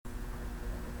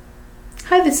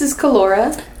Hi, this is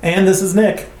Kalora. And this is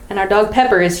Nick. And our dog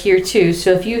Pepper is here too,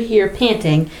 so if you hear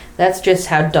panting, that's just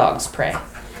how dogs pray.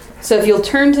 So if you'll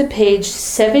turn to page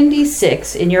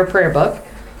 76 in your prayer book,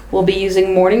 we'll be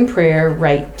using morning prayer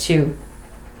right 2.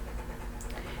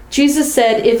 Jesus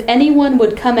said, "If anyone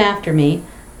would come after me,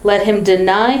 let him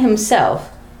deny himself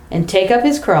and take up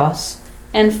his cross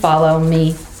and follow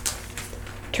me."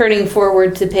 Turning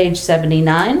forward to page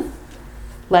 79,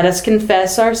 let us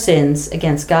confess our sins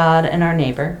against God and our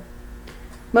neighbor.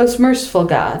 Most merciful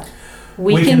God,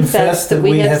 we confess that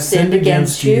we have sinned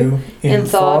against you in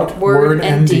thought, word,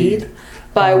 and deed,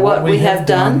 by what we have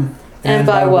done and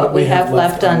by what we have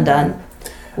left undone.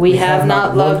 We have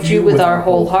not loved you with our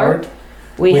whole heart.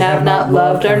 We have not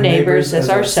loved our neighbors as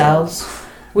ourselves.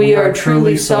 We are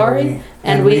truly sorry,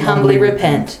 and we humbly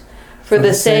repent. For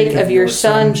the sake of your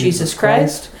Son, Jesus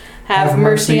Christ, have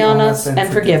mercy on us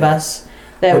and forgive us,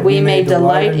 that we may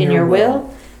delight in your will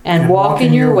and walk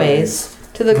in your ways,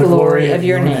 to the glory of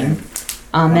your name.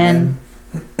 Amen.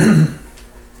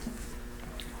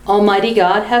 Almighty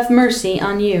God, have mercy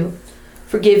on you.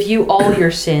 Forgive you all your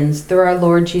sins through our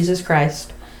Lord Jesus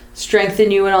Christ.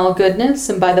 Strengthen you in all goodness,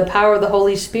 and by the power of the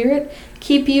Holy Spirit,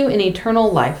 keep you in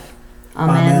eternal life.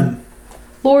 Amen.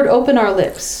 Lord, open our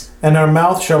lips, and our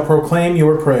mouth shall proclaim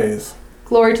your praise.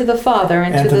 Glory to the Father,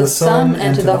 and to the Son,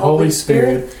 and to the Holy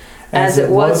Spirit, as it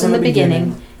was in the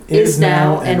beginning, is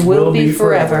now, and will be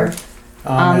forever.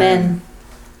 Amen.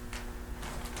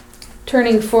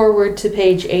 Turning forward to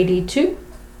page 82,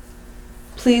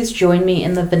 please join me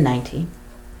in the Venite.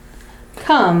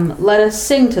 Come, let us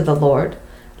sing to the Lord.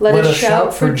 Let us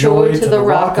shout for joy to the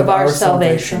rock of our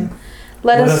salvation.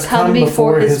 Let us come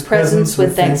before his presence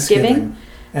with thanksgiving,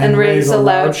 and raise a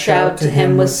loud shout to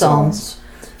him with psalms.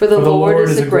 For the Lord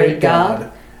is a great God,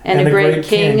 and a great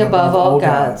King above all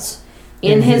gods.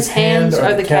 In his hands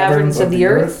are the caverns of the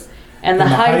earth, and the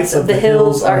heights of the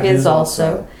hills are his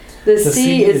also. The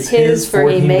sea is his, for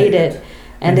he made it,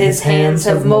 and his hands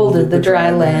have molded the dry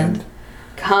land.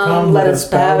 Come, let us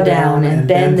bow down and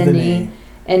bend the knee,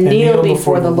 and kneel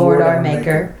before the Lord our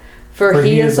Maker. For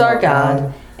he is our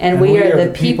God, and we are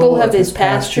the people of his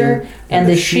pasture, and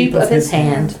the sheep of his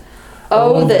hand.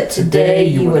 Oh, that today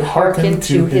you would hearken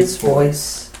to his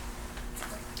voice.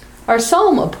 Our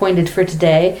psalm appointed for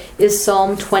today is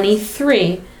Psalm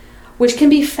 23, which can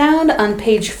be found on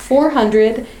page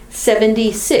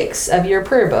 476 of your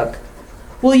prayer book.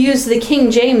 We'll use the King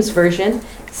James Version,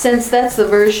 since that's the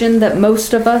version that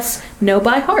most of us know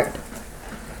by heart.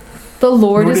 The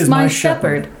Lord is my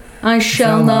shepherd, I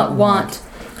shall not want.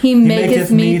 He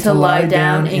maketh me to lie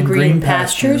down in green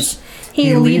pastures.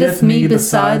 He leadeth me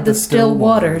beside the still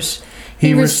waters.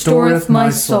 He restoreth my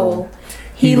soul.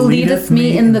 He leadeth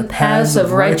me in the paths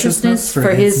of righteousness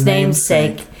for his name's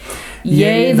sake.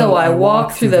 Yea, though I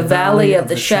walk through the valley of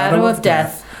the shadow of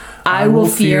death, I will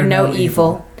fear no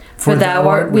evil, for thou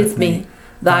art with me.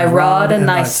 Thy rod and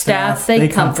thy staff, they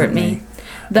comfort me.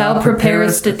 Thou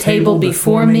preparest a table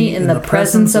before me in the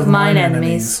presence of mine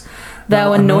enemies.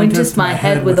 Thou anointest my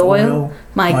head with oil,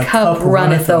 my cup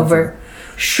runneth over.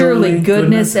 Surely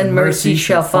goodness and mercy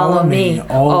shall follow me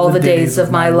all the days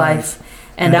of my life,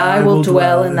 and I will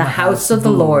dwell in the house of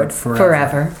the Lord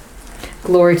forever.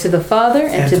 Glory to the Father,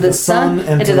 and to the Son,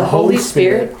 and to the Holy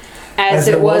Spirit, as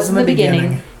it was in the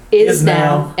beginning, is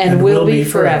now, and will be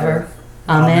forever.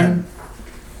 Amen.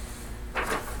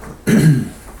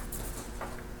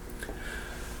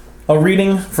 A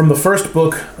reading from the first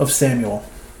book of Samuel.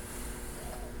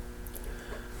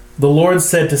 The Lord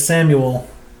said to Samuel,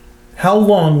 "How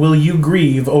long will you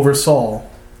grieve over Saul?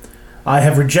 I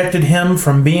have rejected him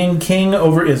from being king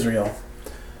over Israel.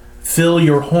 Fill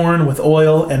your horn with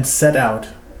oil and set out.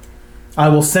 I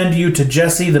will send you to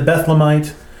Jesse the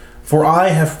Bethlehemite, for I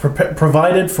have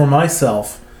provided for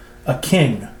myself a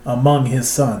king among his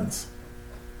sons."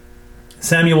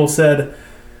 Samuel said,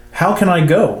 "How can I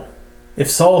go? If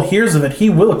Saul hears of it,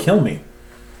 he will kill me."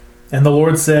 And the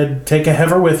Lord said, "Take a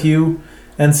heifer with you,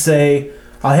 and say,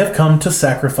 I have come to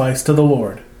sacrifice to the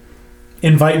Lord.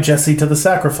 Invite Jesse to the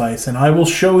sacrifice, and I will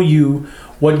show you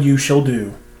what you shall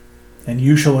do. And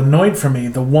you shall anoint for me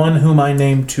the one whom I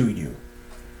name to you."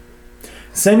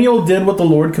 Samuel did what the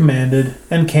Lord commanded,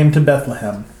 and came to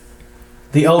Bethlehem.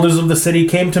 The elders of the city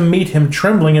came to meet him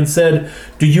trembling, and said,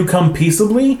 "Do you come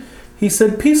peaceably?" He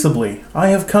said, "Peaceably. I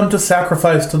have come to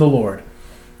sacrifice to the Lord.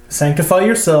 Sanctify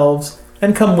yourselves,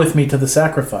 and come with me to the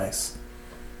sacrifice."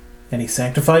 And he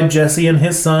sanctified Jesse and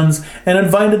his sons, and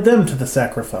invited them to the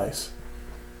sacrifice.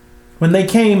 When they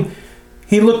came,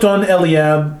 he looked on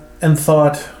Eliab, and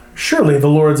thought, "Surely the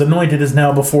Lord's anointed is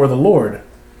now before the Lord."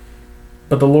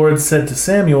 But the Lord said to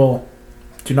Samuel,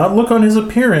 "Do not look on his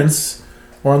appearance,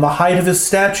 or on the height of his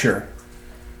stature,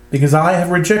 because I have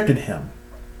rejected him.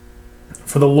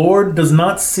 For the Lord does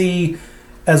not see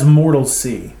as mortals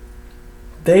see.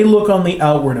 They look on the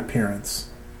outward appearance,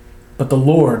 but the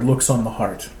Lord looks on the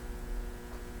heart."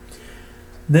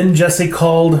 Then Jesse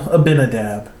called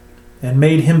Abinadab and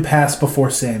made him pass before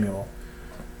Samuel.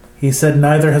 He said,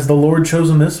 "Neither has the Lord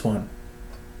chosen this one."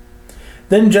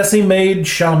 Then Jesse made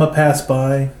Shammah pass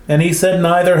by, and he said,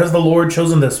 "Neither has the Lord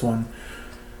chosen this one."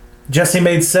 Jesse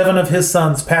made 7 of his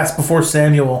sons pass before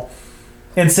Samuel,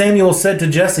 and Samuel said to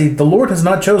Jesse, "The Lord has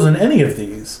not chosen any of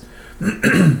these."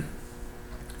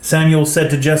 Samuel said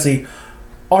to Jesse,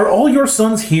 "Are all your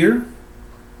sons here?"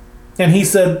 And he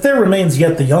said, "There remains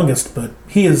yet the youngest, but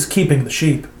he is keeping the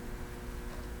sheep."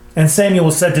 And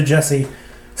Samuel said to Jesse,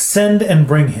 "Send and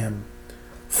bring him,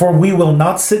 for we will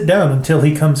not sit down until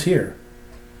he comes here."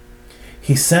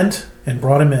 He sent and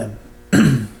brought him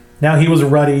in. Now he was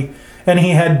ruddy, and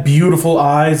he had beautiful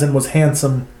eyes and was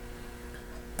handsome.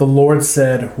 The Lord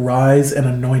said, "Rise and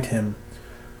anoint him,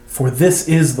 for this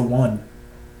is the one."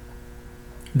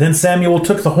 Then Samuel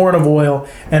took the horn of oil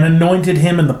and anointed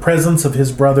him in the presence of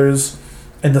his brothers,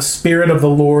 and the Spirit of the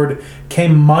Lord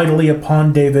came mightily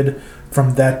upon David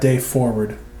from that day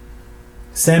forward.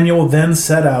 Samuel then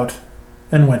set out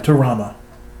and went to Ramah.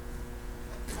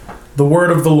 The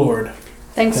word of the Lord.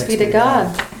 Thanks be to God.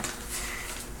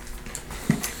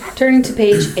 Turning to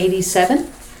page 87,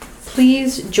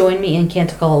 please join me in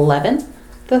Canticle 11,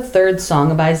 the third song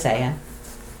of Isaiah.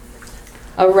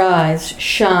 Arise,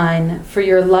 shine, for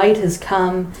your light has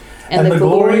come, and the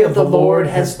glory of the Lord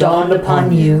has dawned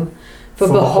upon you. For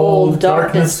behold,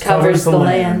 darkness covers the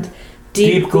land,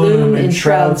 deep gloom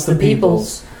enshrouds the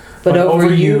peoples. But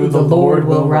over you the Lord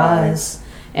will rise,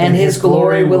 and his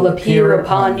glory will appear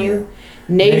upon you.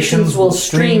 Nations will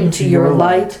stream to your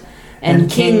light, and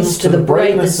kings to the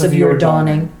brightness of your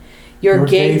dawning. Your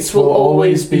gates will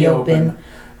always be open.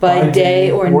 By day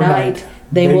or night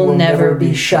they will never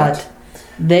be shut.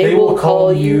 They will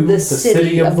call you the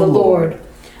city of the Lord,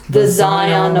 the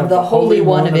Zion of the Holy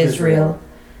One of Israel.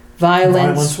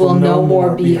 Violence will no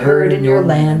more be heard in your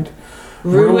land,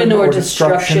 ruin or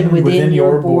destruction within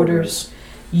your borders.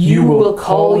 You will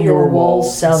call your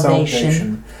walls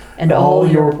salvation, and all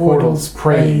your portals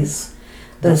praise.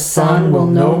 The sun will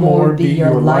no more be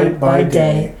your light by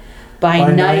day.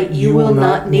 By night you will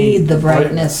not need the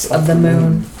brightness of the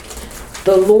moon.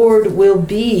 The Lord will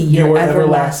be your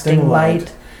everlasting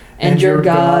light, and your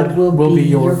God will be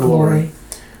your glory.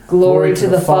 Glory to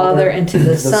the Father, and to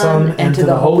the Son, and to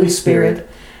the Holy Spirit,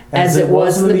 as it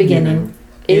was in the beginning,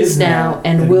 is now,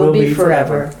 and will be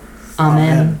forever.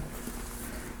 Amen.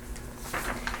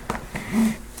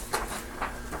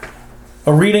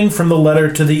 A reading from the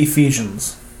letter to the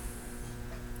Ephesians.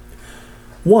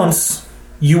 Once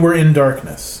you were in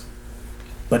darkness,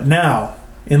 but now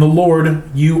in the Lord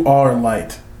you are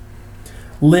light.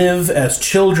 Live as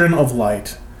children of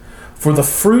light, for the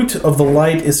fruit of the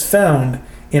light is found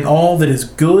in all that is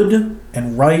good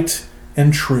and right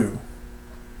and true.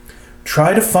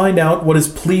 Try to find out what is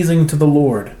pleasing to the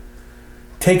Lord.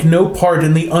 Take no part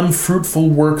in the unfruitful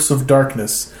works of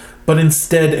darkness, but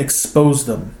instead expose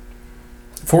them.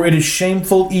 For it is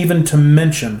shameful even to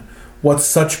mention what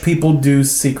such people do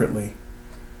secretly.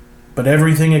 But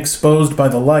everything exposed by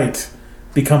the light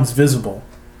becomes visible.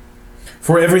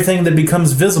 For everything that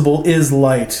becomes visible is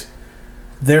light.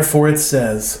 Therefore it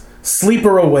says, "Sleep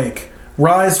or awake,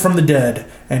 rise from the dead,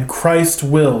 and Christ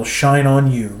will shine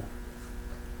on you."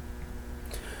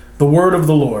 The word of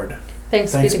the Lord.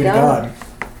 Thanks be to God.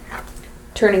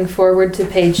 Turning forward to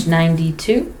page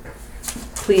 92,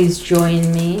 please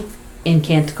join me in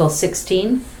Canticle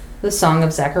 16, the Song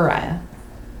of Zechariah.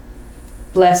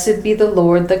 Blessed be the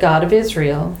Lord, the God of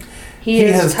Israel. He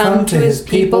has come to his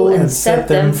people and set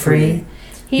them free.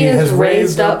 He has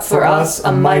raised up for us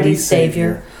a mighty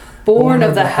Savior, born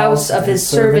of the house of his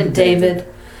servant David.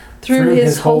 Through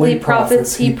his holy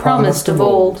prophets he promised of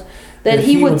old that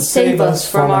he would save us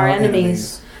from our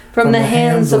enemies, from the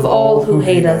hands of all who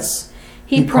hate us.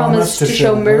 He promised to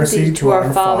show mercy to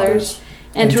our fathers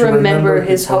and to remember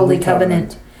his holy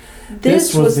covenant.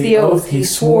 This was the oath he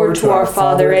swore to our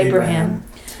father Abraham,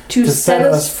 to set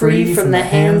us free from the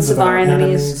hands of our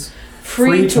enemies,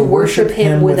 free to worship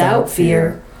him without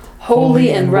fear, holy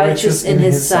and righteous in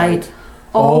his sight,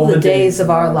 all the days of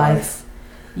our life.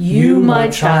 You, my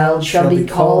child, shall be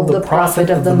called the prophet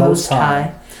of the Most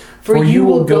High, for you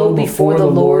will go before the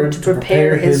Lord to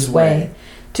prepare his way,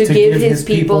 to give his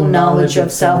people knowledge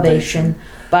of salvation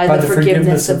by the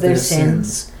forgiveness of their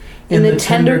sins. In the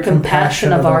tender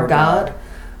compassion of our God,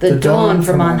 the dawn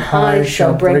from on high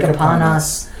shall break upon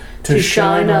us, to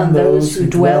shine on those who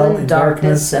dwell in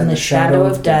darkness and the shadow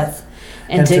of death,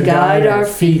 and to guide our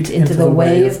feet into the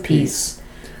way of peace.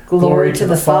 Glory to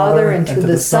the Father, and to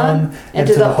the Son, and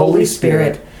to the Holy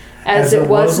Spirit, as it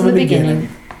was in the beginning,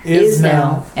 is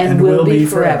now, and will be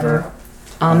forever.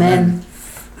 Amen.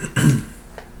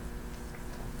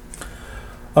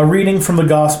 A reading from the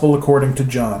Gospel according to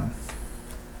John.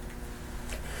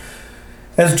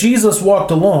 As Jesus walked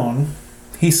along,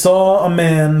 he saw a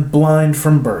man blind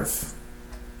from birth.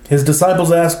 His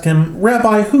disciples asked him,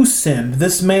 "Rabbi, who sinned,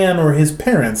 this man or his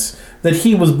parents, that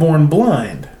he was born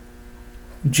blind?"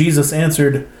 Jesus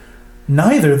answered,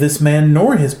 "Neither this man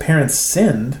nor his parents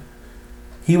sinned.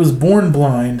 He was born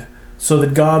blind so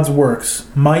that God's works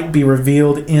might be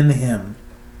revealed in him.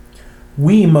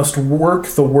 We must work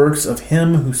the works of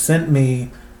him who sent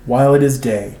me while it is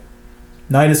day.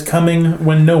 Night is coming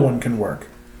when no one can work.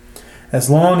 As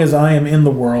long as I am in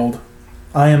the world,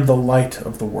 I am the light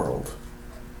of the world."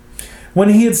 When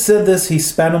he had said this, he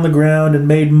spat on the ground and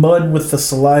made mud with the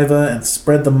saliva and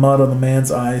spread the mud on the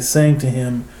man's eyes, saying to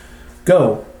him,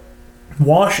 "Go,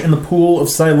 wash in the pool of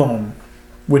Siloam,"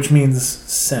 which means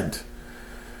sent.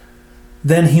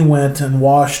 Then he went and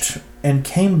washed and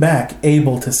came back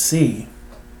able to see.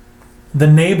 The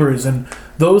neighbors and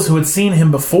those who had seen him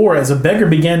before as a beggar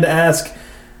began to ask,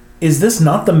 "Is this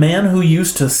not the man who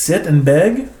used to sit and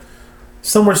beg?"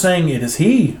 Some were saying, "It is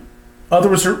he."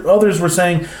 Others were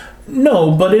saying,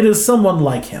 "No, but it is someone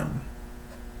like him."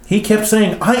 He kept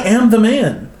saying, "I am the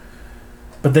man."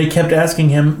 But they kept asking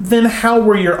him, "Then how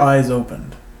were your eyes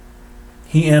opened?"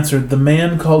 He answered, "The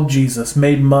man called Jesus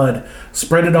made mud,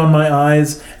 spread it on my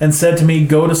eyes, and said to me,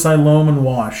 'Go to Siloam and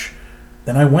wash.'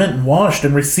 Then I went and washed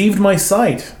and received my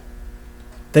sight."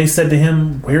 They said to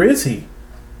him, "Where is he?"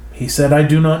 He said, "I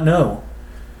do not know."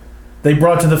 They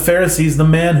brought to the Pharisees the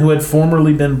man who had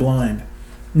formerly been blind.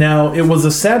 Now it was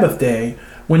a Sabbath day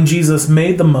when Jesus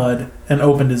made the mud and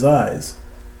opened his eyes.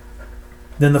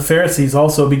 Then the Pharisees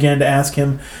also began to ask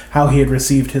him how he had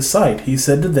received his sight. He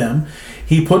said to them,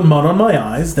 "He put mud on my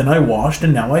eyes, then I washed,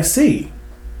 and now I see."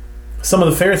 Some of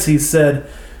the Pharisees said,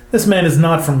 "This man is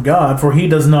not from God, for he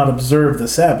does not observe the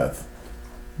Sabbath."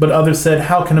 But others said,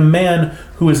 "How can a man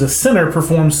who is a sinner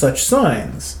perform such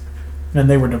signs?" And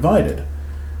they were divided.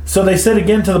 So they said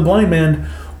again to the blind man,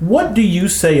 "What do you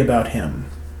say about him?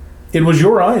 It was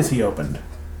your eyes he opened."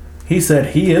 He said,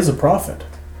 "He is a prophet."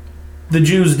 The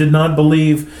Jews did not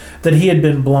believe that he had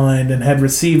been blind and had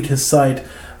received his sight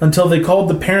until they called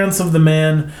the parents of the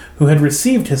man who had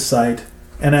received his sight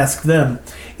and asked them,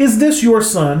 "Is this your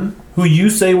son, who you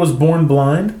say was born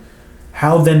blind?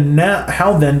 How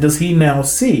then does he now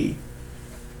see?"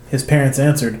 His parents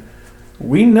answered,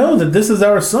 "We know that this is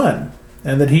our son,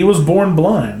 and that he was born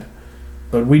blind.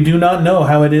 But we do not know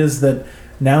how it is that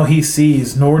now he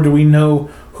sees, nor do we know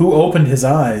who opened his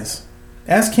eyes.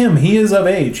 Ask him, he is of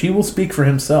age, he will speak for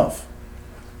himself."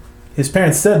 His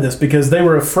parents said this because they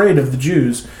were afraid of the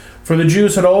Jews, for the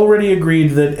Jews had already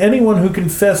agreed that anyone who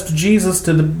confessed Jesus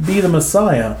to be the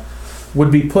Messiah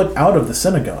would be put out of the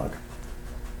synagogue.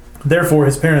 Therefore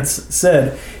his parents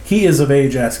said, "He is of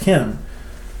age, ask him."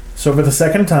 So for the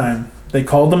second time they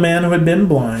called the man who had been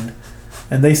blind,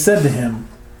 and they said to him,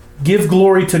 "Give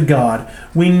glory to God.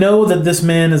 We know that this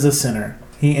man is a sinner."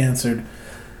 He answered,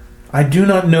 "I do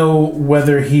not know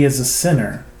whether he is a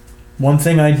sinner. One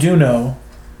thing I do know,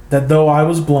 that though I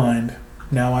was blind,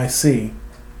 now I see."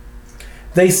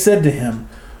 They said to him,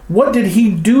 "What did he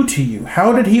do to you?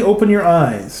 How did he open your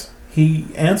eyes?" He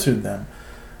answered them,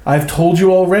 "I've told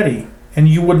you already, and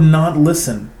you would not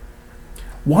listen.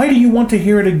 Why do you want to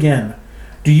hear it again?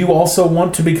 Do you also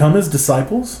want to become his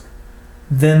disciples?"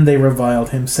 Then they reviled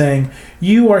him, saying,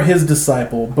 "You are his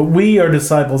disciple, but we are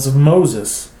disciples of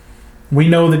Moses. We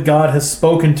know that God has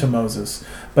spoken to Moses,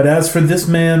 but as for this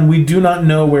man, we do not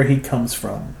know where he comes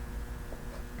from."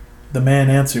 The man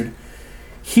answered,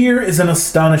 "Here is an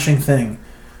astonishing thing.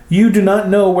 You do not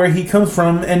know where he comes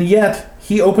from, and yet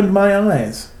he opened my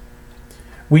eyes.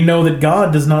 We know that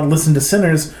God does not listen to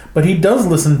sinners, but he does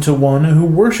listen to one who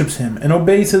worships him and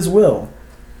obeys his will.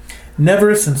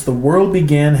 Never since the world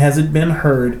began has it been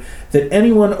heard that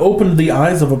anyone opened the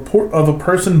eyes of a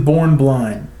person born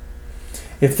blind.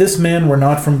 If this man were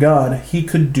not from God, he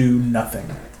could do nothing."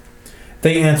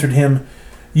 They answered him,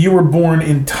 "You were born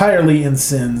entirely in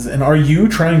sins, and are you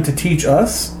trying to teach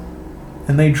us?"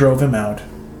 And they drove him out.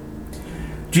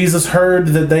 Jesus heard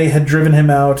that they had driven him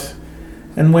out,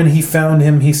 and when he found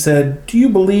him, he said, "Do you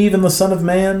believe in the Son of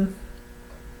Man?"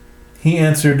 He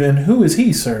answered, "And who is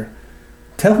he, sir?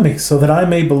 Tell me, so that I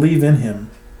may believe in him."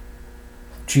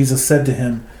 Jesus said to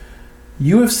him,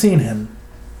 "You have seen him,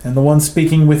 and the one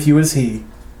speaking with you is he."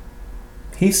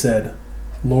 He said,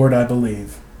 "Lord, I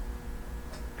believe."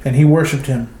 And he worshipped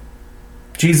him.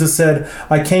 Jesus said,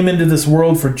 "I came into this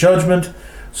world for judgment,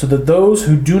 so that those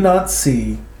who do not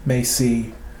see may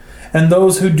see, and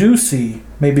those who do see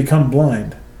may become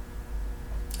blind."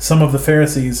 Some of the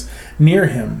Pharisees near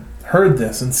him heard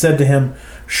this and said to him,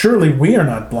 "Surely we are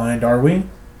not blind, are we?"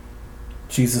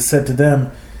 Jesus said to them,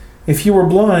 "If you were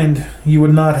blind, you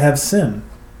would not have sin.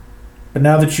 But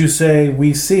now that you say,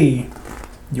 'We see,'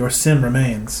 your sin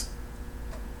remains."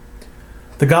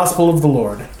 The Gospel of the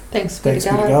Lord. Thanks be to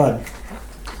God.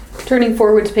 Turning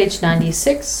forward to page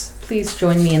 96, please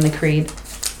join me in the Creed.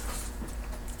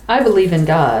 I believe in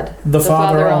God, the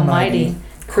Father Almighty,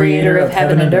 creator of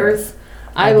heaven and earth.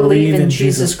 I believe in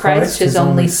Jesus Christ, his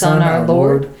only Son, our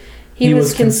Lord. He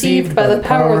was conceived by the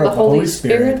power of the Holy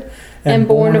Spirit and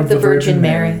born of the Virgin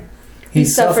Mary. He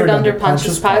suffered under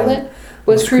Pontius Pilate,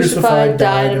 was crucified,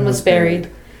 died, and was buried.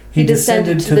 He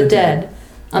descended to the dead.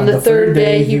 On the third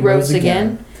day he rose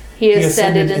again. He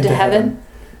ascended into heaven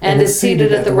and is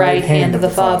seated at the right hand of the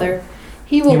Father.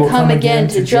 He will come again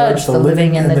to judge the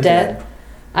living and the dead.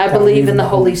 I believe in the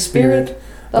Holy Spirit,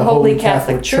 the Holy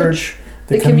Catholic Church,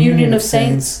 the communion of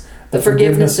saints, the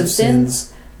forgiveness of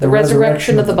sins, the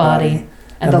resurrection of the body,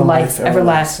 and the life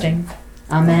everlasting.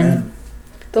 Amen.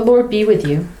 The Lord be with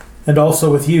you. And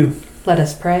also with you. Let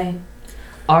us pray.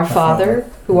 Our Father,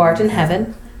 who art in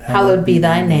heaven, hallowed be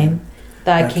thy name.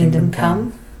 Thy kingdom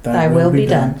come, thy will be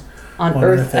done, on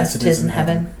earth as it is in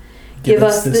heaven. Give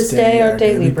us this day our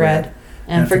daily bread,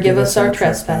 and forgive us our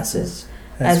trespasses,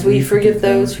 as we forgive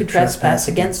those who trespass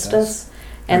against us.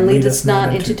 And lead us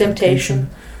not into temptation,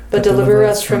 but deliver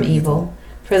us from evil.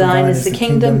 For thine is the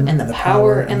kingdom, and the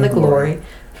power, and the glory,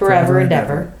 forever and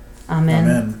ever. Amen.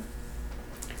 Amen.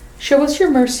 Show us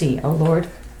your mercy, O Lord.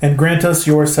 And grant us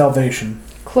your salvation.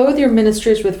 Clothe your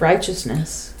ministers with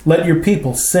righteousness. Let your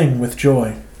people sing with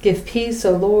joy. Give peace,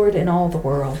 O Lord, in all the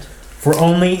world. For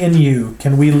only in you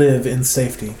can we live in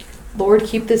safety. Lord,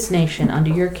 keep this nation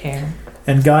under your care.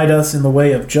 And guide us in the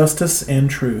way of justice and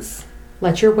truth.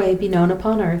 Let your way be known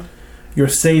upon earth. Your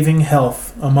saving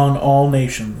health among all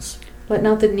nations. Let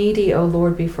not the needy, O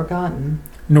Lord, be forgotten.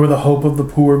 Nor the hope of the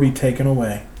poor be taken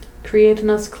away. Create in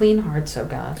us clean hearts, O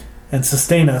God. And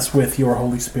sustain us with your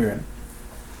Holy Spirit.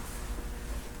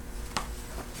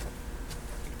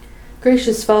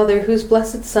 Gracious Father, whose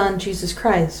blessed Son, Jesus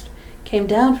Christ, came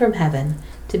down from heaven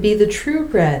to be the true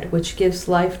bread which gives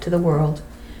life to the world,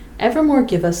 evermore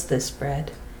give us this bread,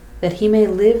 that he may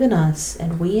live in us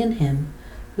and we in him,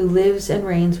 who lives and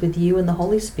reigns with you in the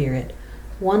Holy Spirit,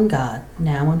 one God,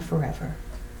 now and forever.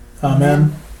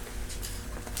 Amen.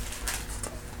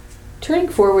 Turning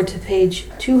forward to page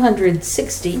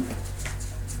 260,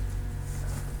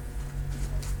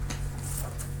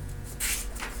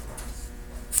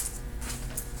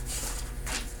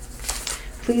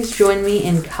 please join me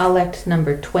in collect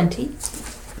number 20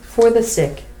 for the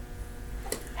sick.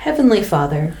 Heavenly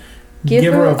Father,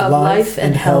 giver of life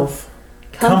and health,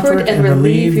 comfort and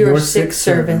relieve your sick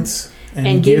servants,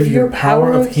 and give your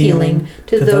power of healing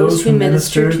to those who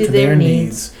minister to their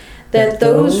needs, that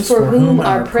those for whom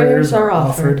our prayers are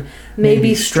offered may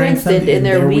be strengthened in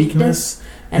their weakness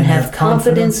and have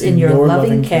confidence in your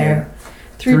loving care.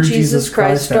 Through Jesus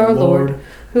Christ our Lord,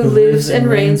 who lives and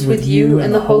reigns with you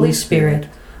and the Holy Spirit,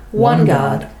 one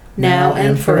God, now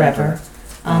and forever.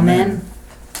 Amen.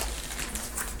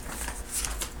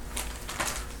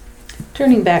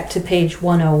 Turning back to page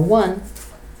 101,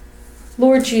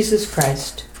 Lord Jesus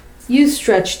Christ, you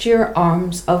stretched your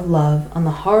arms of love on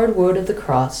the hard wood of the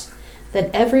cross, that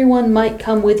everyone might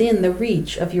come within the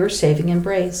reach of your saving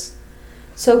embrace.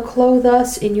 So clothe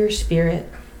us in your Spirit,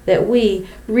 that we,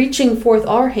 reaching forth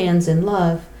our hands in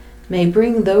love, may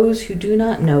bring those who do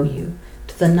not know you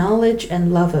to the knowledge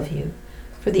and love of you,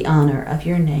 for the honor of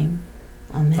your name.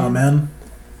 Amen. Amen.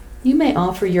 You may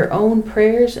offer your own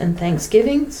prayers and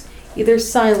thanksgivings, either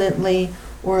silently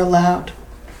or aloud.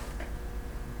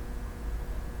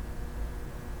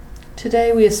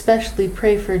 Today we especially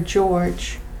pray for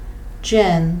George,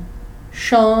 Jen,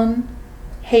 Sean,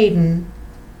 Hayden,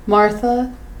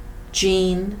 Martha,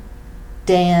 Jean,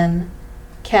 Dan,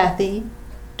 Kathy,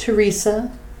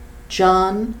 Teresa,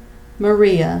 John,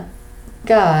 Maria,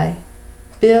 Guy,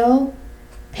 Bill,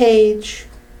 Paige,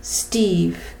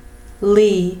 Steve,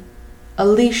 Lee,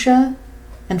 Alicia,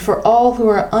 and for all who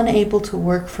are unable to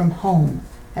work from home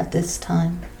at this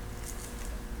time.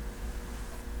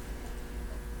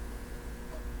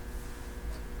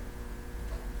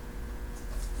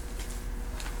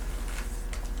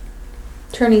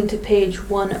 Turning to page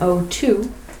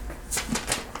 102,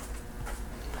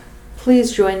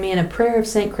 please join me in a prayer of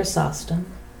St. Chrysostom.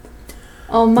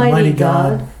 Almighty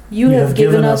God, you have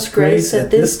given us grace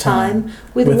at this time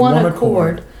with one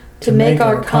accord to make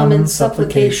our common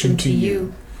supplication to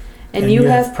you. And you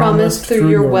have promised through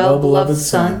your well-beloved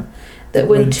Son that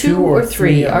when 2 or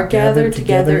 3 are gathered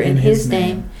together in his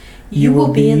name, you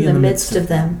will be in the midst of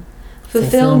them.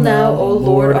 Fulfill now, O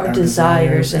Lord, our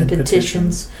desires and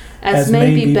petitions, as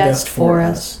may be best for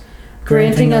us,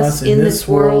 granting us in this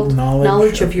world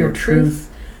knowledge of your truth,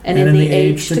 and in the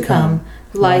age to come,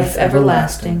 life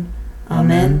everlasting.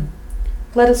 Amen.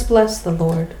 Let us bless the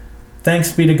Lord.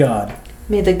 Thanks be to God.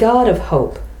 May the God of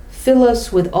hope fill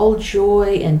us with all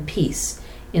joy and peace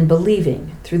in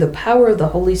believing through the power of the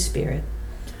Holy Spirit.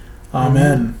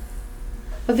 Amen.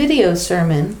 A video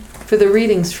sermon for the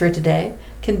readings for today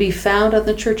can be found on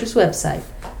the church's website,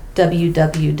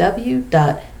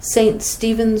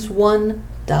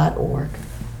 www.ststevens1.org.